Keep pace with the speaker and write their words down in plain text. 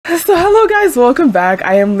So hello guys, welcome back.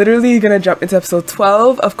 I am literally gonna jump into episode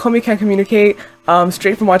 12 of Komi Can't Communicate,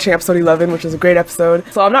 straight from watching episode 11, which was a great episode.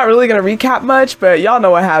 So I'm not really gonna recap much, but y'all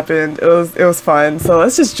know what happened. It was fun. So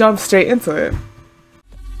let's just jump straight into it.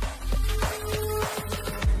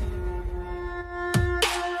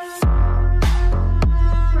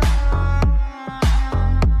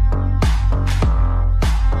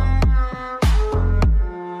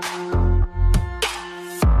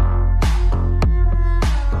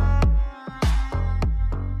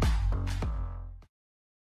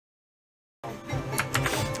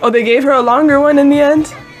 Oh, they gave her a longer one in the end?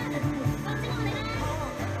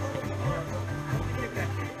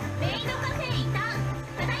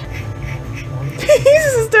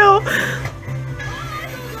 He's still...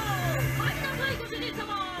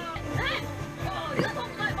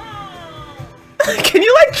 Can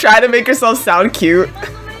you like try to make yourself sound cute?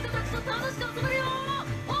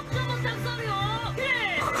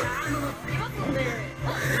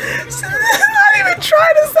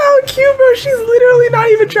 Trying to sound cute, bro. She's literally not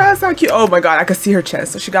even trying to sound cute. Oh my god, I could see her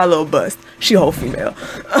chest, so she got a little bust. She whole female.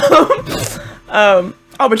 Oh,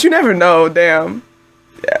 but you never know. Damn.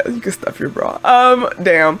 Yeah, you can stuff your bra.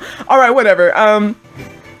 Damn. All right, whatever.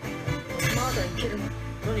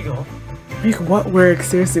 Make what work?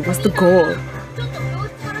 Seriously, what's the goal?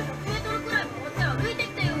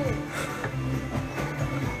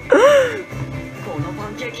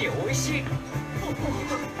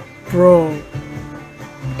 Bro.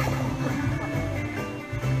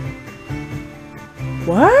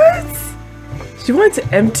 What? She wanted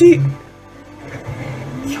to empty?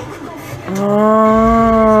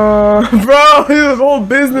 Bro, his whole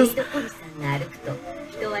business.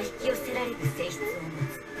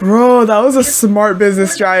 Bro, that was a smart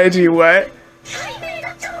business strategy. What?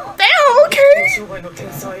 Damn, okay.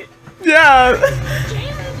 Yeah.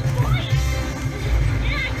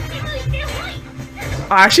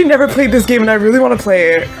 I actually never played this game and I really want to play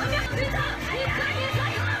it.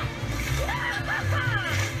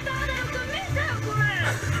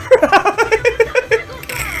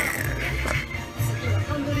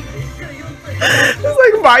 It's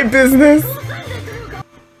like my business.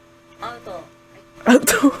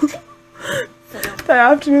 That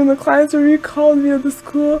afternoon, the clients were recalled via the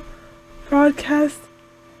school broadcast.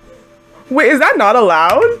 Wait, is that not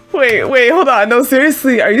allowed? Wait, hold on. No,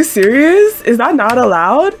 seriously, are you serious? Is that not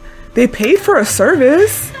allowed? They paid for a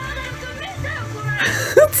service.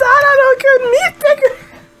 TADANO could meet.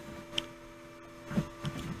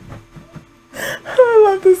 I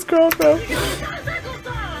love this girl, bro.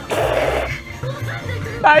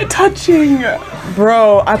 Eye touching,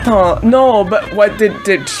 bro. I thought no, but what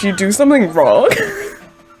did she do something wrong?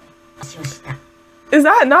 Is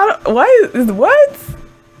that not what?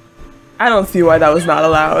 I don't see why that was not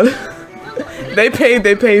allowed. They paid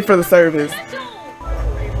for the service.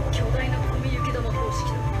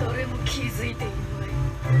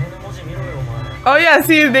 Oh yeah,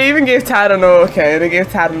 see, they even gave TADANO, okay, they gave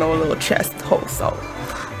TADANO a little chest xoxo.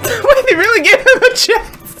 Wait, they really gave him a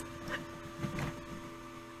chest?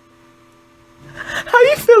 How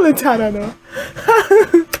you feeling, TADANO?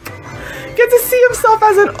 Get to see himself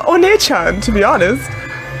as an one-chan, to be honest.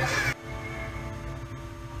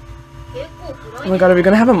 Oh my god, are we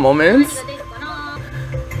gonna have a moment?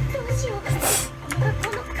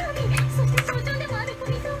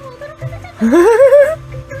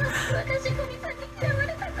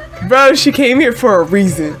 Bro, she came here for a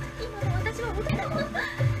reason.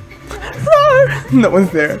 No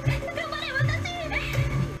one's there.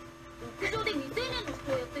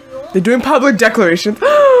 They're doing public declarations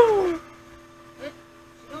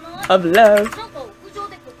of love.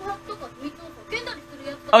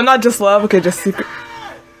 Oh, not just love. Okay, just secret.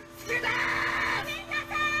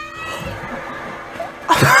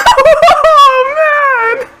 Oh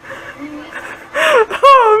man!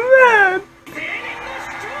 Oh man!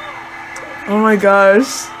 Oh my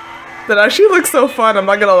gosh, that actually looks so fun. I'm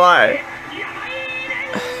not gonna lie.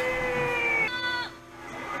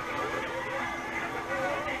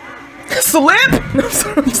 Slip! I'm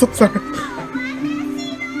sorry, I'm so sorry.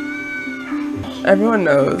 Everyone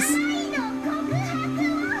knows.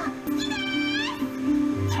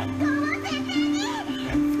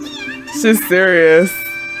 She's serious.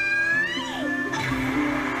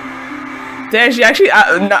 Damn, she actually,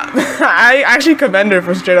 I actually commend her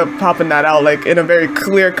for straight up popping that out, like, in a very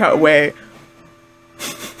clear-cut way.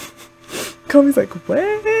 Komi's like, what?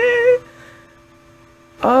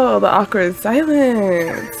 Oh, the awkward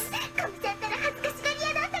silence.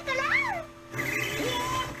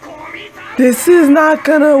 This is not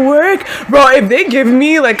gonna work. Bro, if they give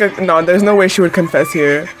me like a... No, there's no way she would confess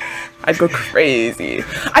here. I'd go crazy.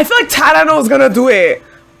 I feel like Tadano is gonna do it.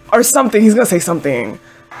 Or something. He's gonna say something.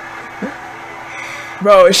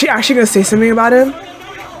 Bro, is she actually gonna say something about him?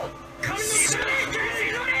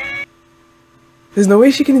 There's no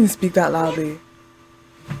way she can even speak that loudly.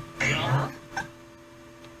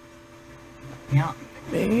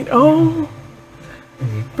 Mate, oh.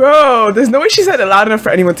 Bro, there's no way she said it loud enough for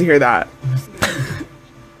anyone to hear that.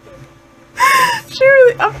 She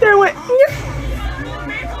really up there went.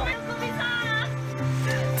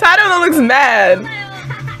 Tadano looks mad.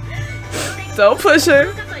 Don't push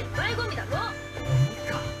her.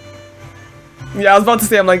 Yeah, I was about to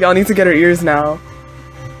say, I'm like, y'all need to get her ears now.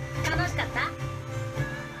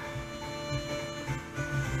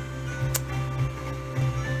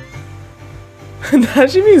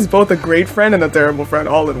 Najimi is both a great friend and a terrible friend,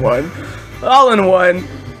 all in one. All in one.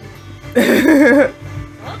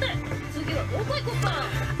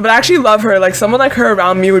 But I actually love her. Like, someone like her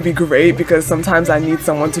around me would be great because sometimes I need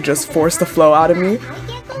someone to just force the flow out of me.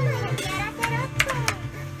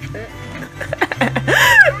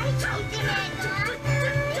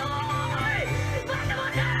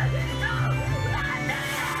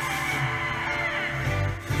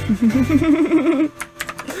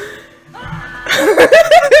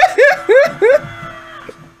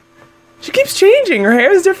 She keeps changing. Her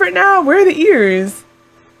hair is different now. Where are the ears?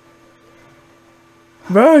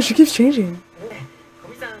 Bro, she keeps changing.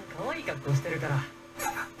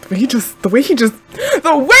 The way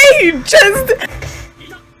he just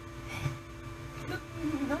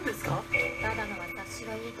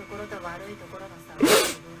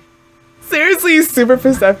seriously, he's super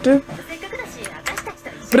perceptive.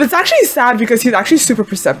 But it's actually sad because he's actually super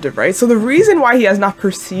perceptive, right? So the reason why he has not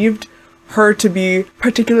perceived her to be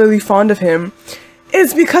particularly fond of him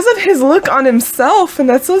is because of his look on himself, and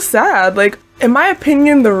that's so sad. Like, in my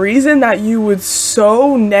opinion, the reason that you would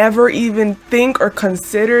so never even think or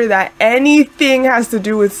consider that anything has to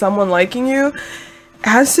do with someone liking you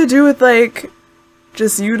has to do with, like,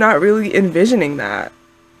 just you not really envisioning that,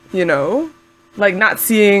 you know? Like, not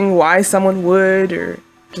seeing why someone would, or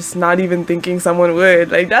just not even thinking someone would.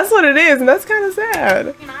 Like, that's what it is, and that's kind of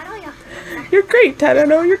sad. You're great,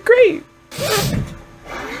 Tadano, you're great.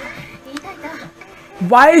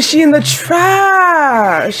 Why is she in the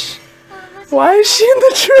trash? Why is she in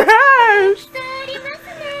the trash?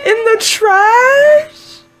 In the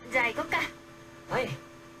trash?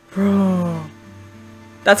 Bro.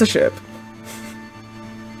 That's a ship.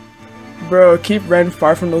 Bro, keep Ren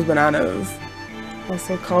far from those bananas.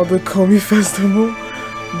 Also called the Komi Festival.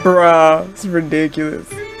 Bruh, it's ridiculous.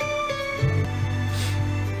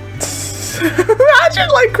 Imagine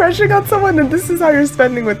like crushing on someone and this is how you're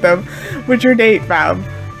spending with them. With your date, fam.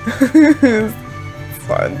 It's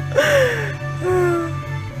fun.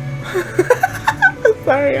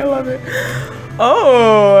 Sorry, I love it.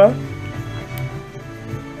 Oh.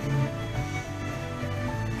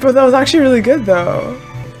 Bro, that was actually really good though.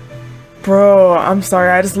 Bro, I'm sorry.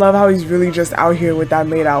 I just love how he's really just out here with that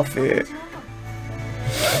maid outfit.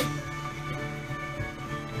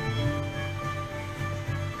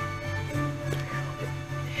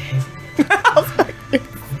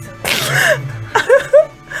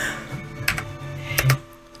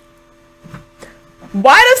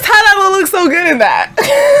 Why does Tadano look so good in that?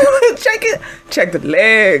 Check it. Check the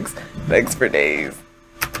legs. Legs for days.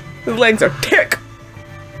 His legs are thick.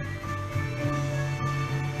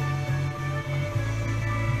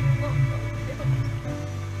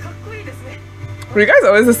 Were you guys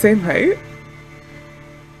always the same height?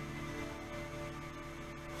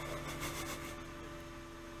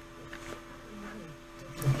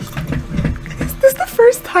 Is this the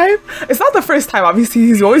first time? It's not the first time, obviously.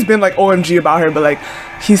 He's always been like OMG about her, but like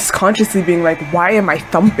he's consciously being like, why am I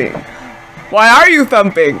thumping? Why are you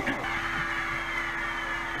thumping?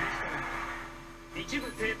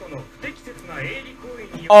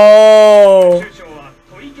 Oh.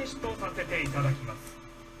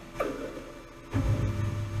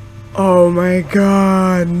 Oh my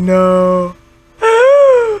god, no.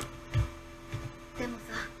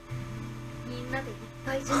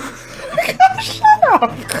 Shut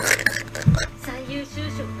up.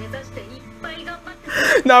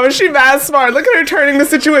 No, but she mad smart. Look at her turning the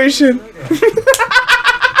situation.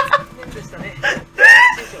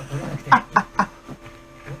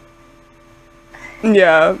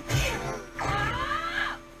 Yeah.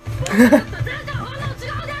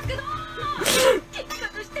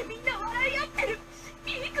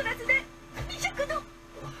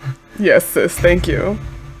 Yes, sis, thank you.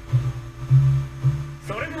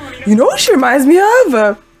 You know what she reminds me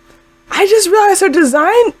of? I just realized her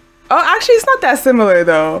design. Oh, actually, it's not that similar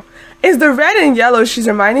though. It's the red and yellow. She's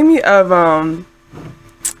reminding me of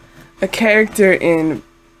a character in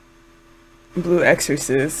Blue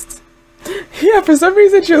Exorcist. Yeah, for some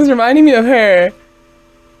reason she was reminding me of her.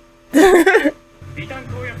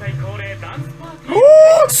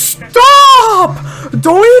 Oh, stop!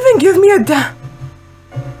 Don't even give me a dance.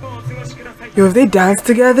 Yo, if they dance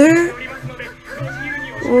together.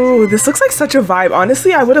 Ooh, this looks like such a vibe.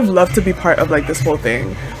 Honestly, I would have loved to be part of like this whole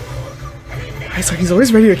thing. So he's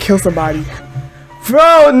always ready to kill somebody.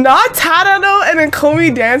 Bro, not Tadano and then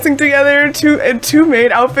Komi dancing together in two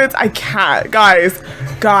maid outfits. I can't. Guys,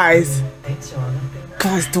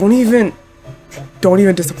 don't even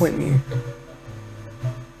disappoint me.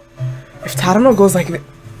 If Tadano goes like this.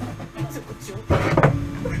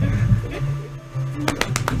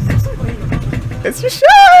 Yes, you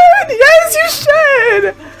should! Yes, you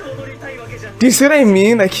should! Do you see what I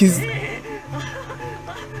mean? Like he's...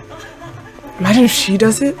 Imagine if she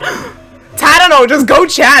does it. Tadano, just go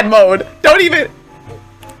Chad mode. Don't even...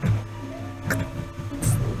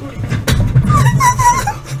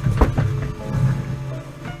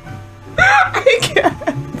 I can't.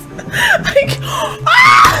 I can't.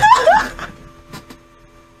 Ah!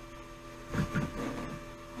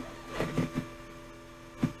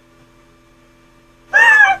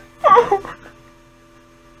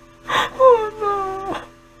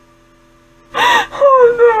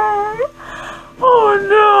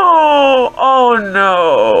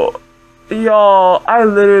 Y'all, I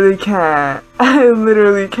literally can't.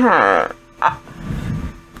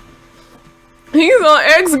 He's on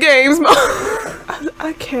X Games mode.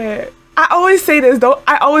 I can't. I always say this though.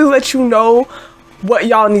 I always let you know what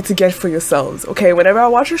y'all need to get for yourselves. Okay, whenever I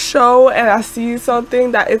watch a show and I see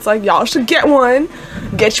something that it's like y'all should get one,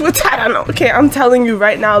 get you a TADANO. Okay, I'm telling you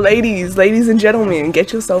right now, ladies and gentlemen,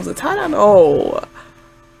 get yourselves a TADANO.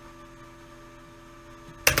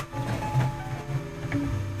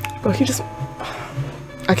 But he just...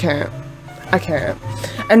 I can't.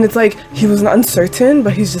 And it's like, he was uncertain,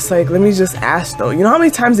 but he's just like, let me just ask though. You know how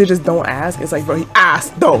many times they just don't ask? It's like, bro, he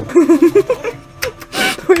asked though.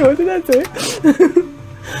 Wait, what did I say?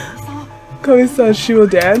 Komi said she will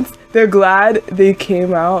dance. They're glad they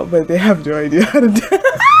came out, but they have no idea how to dance. They're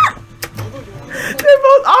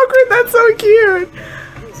both awkward, that's so cute.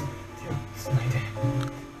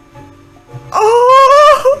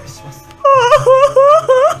 Oh!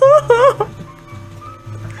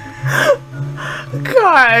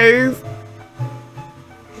 Guys,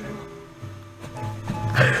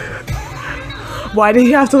 why did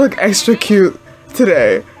he have to look extra cute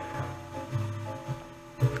today?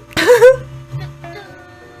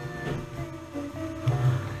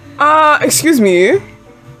 Excuse me.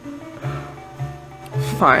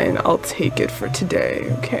 Fine, I'll take it for today,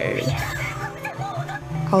 okay?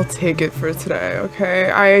 I'll take it for today,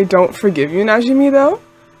 okay? I don't forgive you, Najimi, though.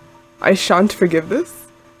 I shan't forgive this.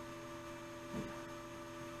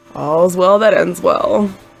 All's well that ends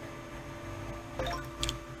well.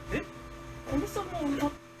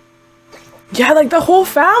 Yeah, like the whole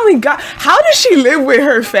family got... How does she live with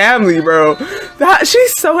her family, bro?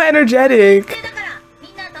 She's so energetic.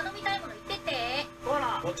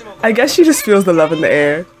 I guess she just feels the love in the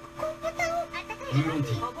air.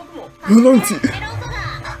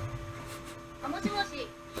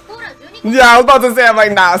 Yeah, I was about to say, I'm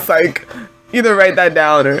like, nah, psych. Either write that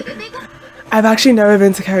down or... I've actually never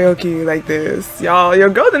been to karaoke like this. Y'all, your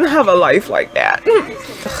girl didn't have a life like that.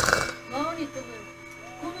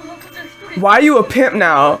 Why are you a pimp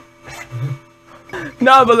now?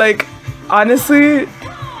 No, but like, honestly,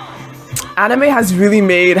 anime has really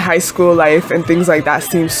made high school life and things like that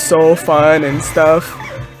seem so fun and stuff.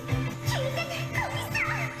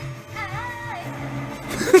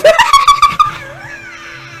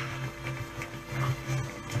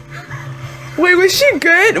 Wait, was she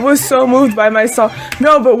good? Was so moved by my song.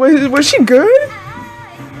 No, but was she good?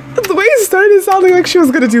 The way it started sounding like she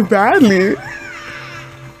was gonna do badly.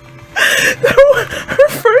 Her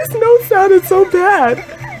first note sounded so bad.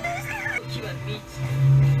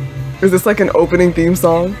 Is this like an opening theme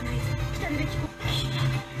song?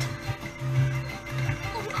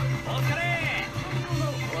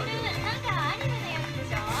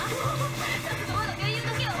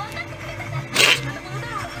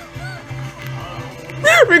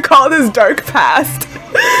 Recall this dark past.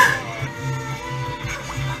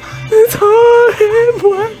 It's hard,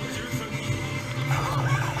 what?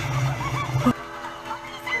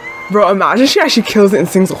 Bro, imagine she actually kills it and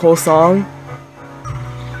sings the whole song.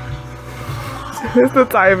 Where's the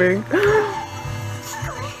timing?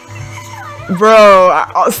 Bro,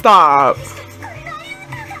 stop.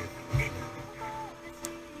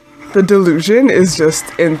 The delusion is just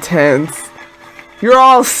intense. You're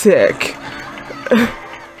all sick.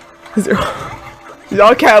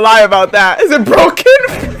 Y'all can't lie about that. Is it broken?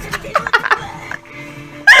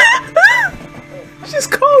 She's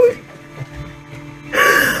calling.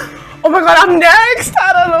 Oh my god, I'm next!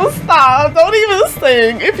 TADANO, stop! Don't even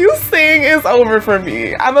sing. If you sing, it's over for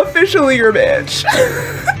me. I'm officially your bitch.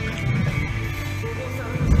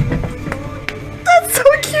 That's so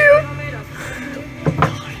cute.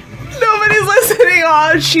 Nobody's listening.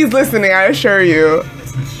 Oh, she's listening, I assure you.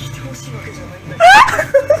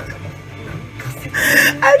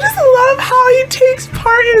 I just love how he takes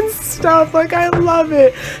part in stuff. Like, I love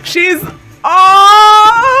it. She's...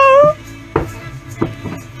 Oh!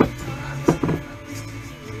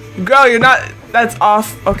 Girl, you're not... That's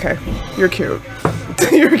off. Okay. You're cute.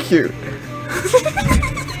 You're cute.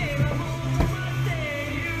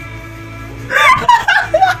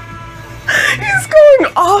 He's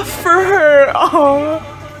going off for her. Oh.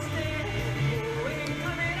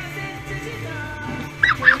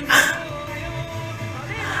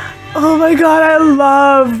 Oh my god, I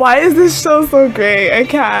love. Why is this show so great? I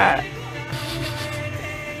can't.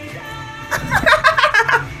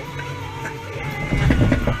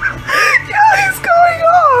 Yo, he's going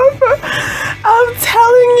off. I'm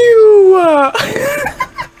telling you.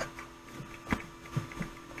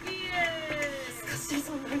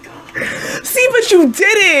 See, but you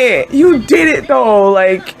did it. You did it though.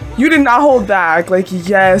 Like, you did not hold back. Like,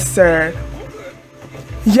 yes, sir.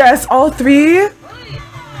 Yes, all three.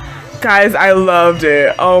 Guys, I loved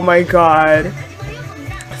it. Oh my god.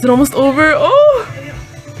 Is it almost over? Oh!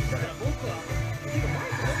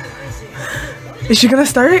 Is she gonna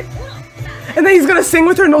start? And then he's gonna sing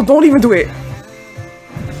with her? No, don't even do it.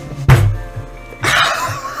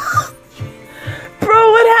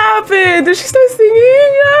 Bro, what happened? Did she start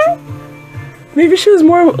singing? Yeah? Maybe she was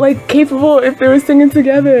more like capable if they were singing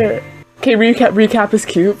together. Okay, recap is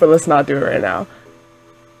cute, but let's not do it right now.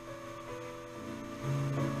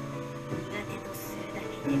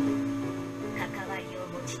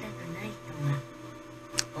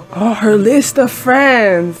 Oh, her list of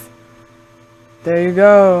friends. There you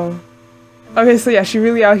go. Okay, so yeah, she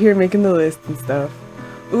really out here making the list and stuff.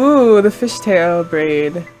 Ooh, the fishtail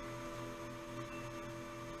braid.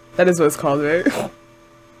 That is what it's called, right?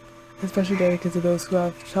 Especially dedicated to those who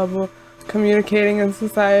have trouble communicating in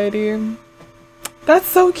society. That's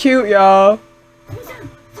so cute, y'all.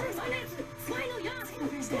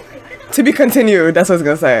 To be continued, that's what I was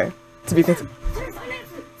gonna say. To be continued.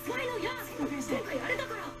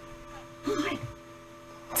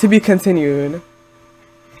 To be continued.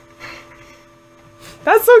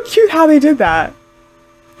 That's so cute how they did that.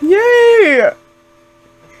 Yay!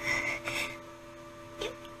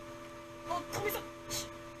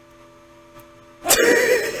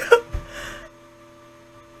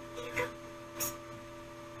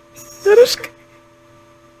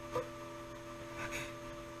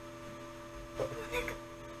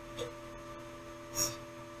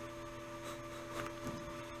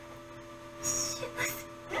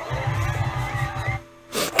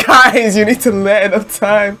 Guys, you need to let enough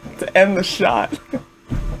time to end the shot.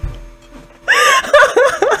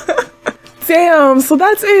 Damn, so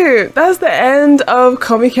that's it. That's the end of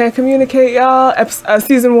Komi Can't Communicate, y'all.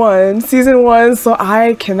 Season 1. Season 1, so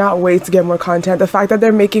I cannot wait to get more content. The fact that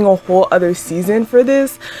they're making a whole other season for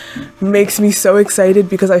this makes me so excited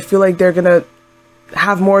because I feel like they're gonna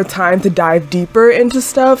have more time to dive deeper into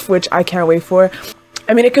stuff, which I can't wait for.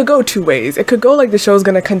 I mean, it could go two ways. It could go like the show's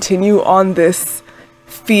gonna continue on this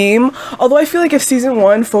theme, although I feel like if season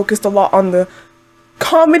 1 focused a lot on the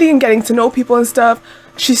comedy and getting to know people and stuff,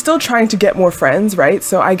 she's still trying to get more friends, right?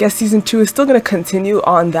 So I guess season 2 is still going to continue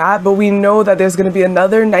on that, but we know that there's going to be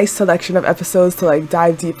another nice selection of episodes to like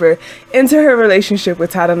dive deeper into her relationship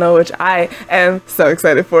with TADANO, which I am so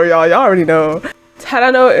excited for, y'all. Y'all already know.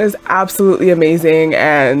 TADANO is absolutely amazing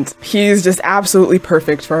and he's just absolutely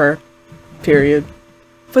perfect for her, period.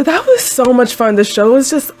 But that was so much fun. The show was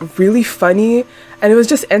just really funny and it was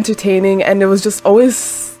just entertaining and it was just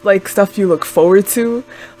always like stuff you look forward to.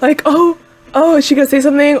 Like, oh, is she gonna say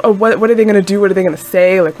something? Or what are they gonna do? What are they gonna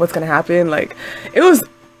say? Like, what's gonna happen? Like, it was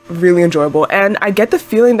really enjoyable. And I get the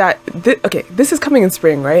feeling that, okay, this is coming in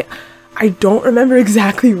spring, right? I don't remember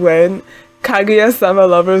exactly when Kaguya-sama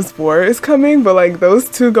Lovers War is coming, but like those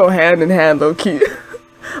two go hand in hand, low-key.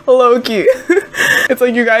 Low-key. It's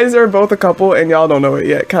like you guys are both a couple and y'all don't know it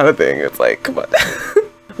yet kind of thing. It's like, come on.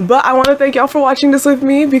 But I want to thank y'all for watching this with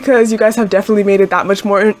me because you guys have definitely made it that much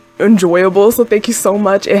more enjoyable. So thank you so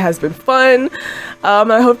much. It has been fun.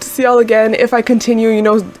 I hope to see y'all again if I continue. You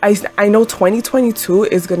know, I know 2022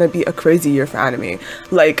 is going to be a crazy year for anime.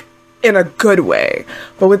 Like, in a good way.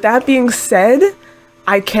 But with that being said,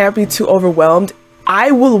 I can't be too overwhelmed.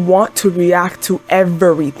 I will want to react to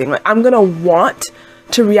everything. Like, I'm gonna want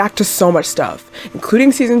to react to so much stuff,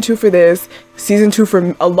 including season 2 for this, season 2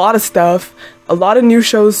 for a lot of stuff, a lot of new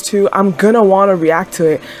shows too. I'm gonna want to react to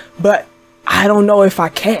it, but I don't know if I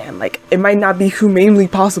can. Like, it might not be humanely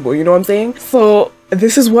possible, you know what I'm saying? So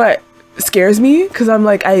this is what scares me, because I'm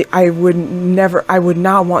like, I would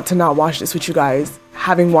not want to not watch this with you guys.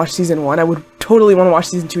 Having watched season 1, I would totally want to watch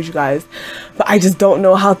season 2 with you guys, but I just don't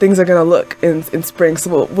know how things are gonna look in spring,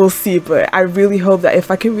 so we'll see. But I really hope that if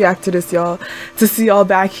I can react to this, y'all, to see y'all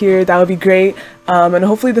back here, that would be great. And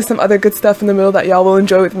hopefully there's some other good stuff in the middle that y'all will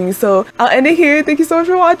enjoy with me. So I'll end it here. Thank you so much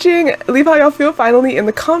for watching. Leave how y'all feel finally in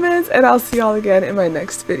the comments, and I'll see y'all again in my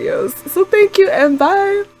next videos. So thank you and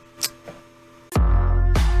bye.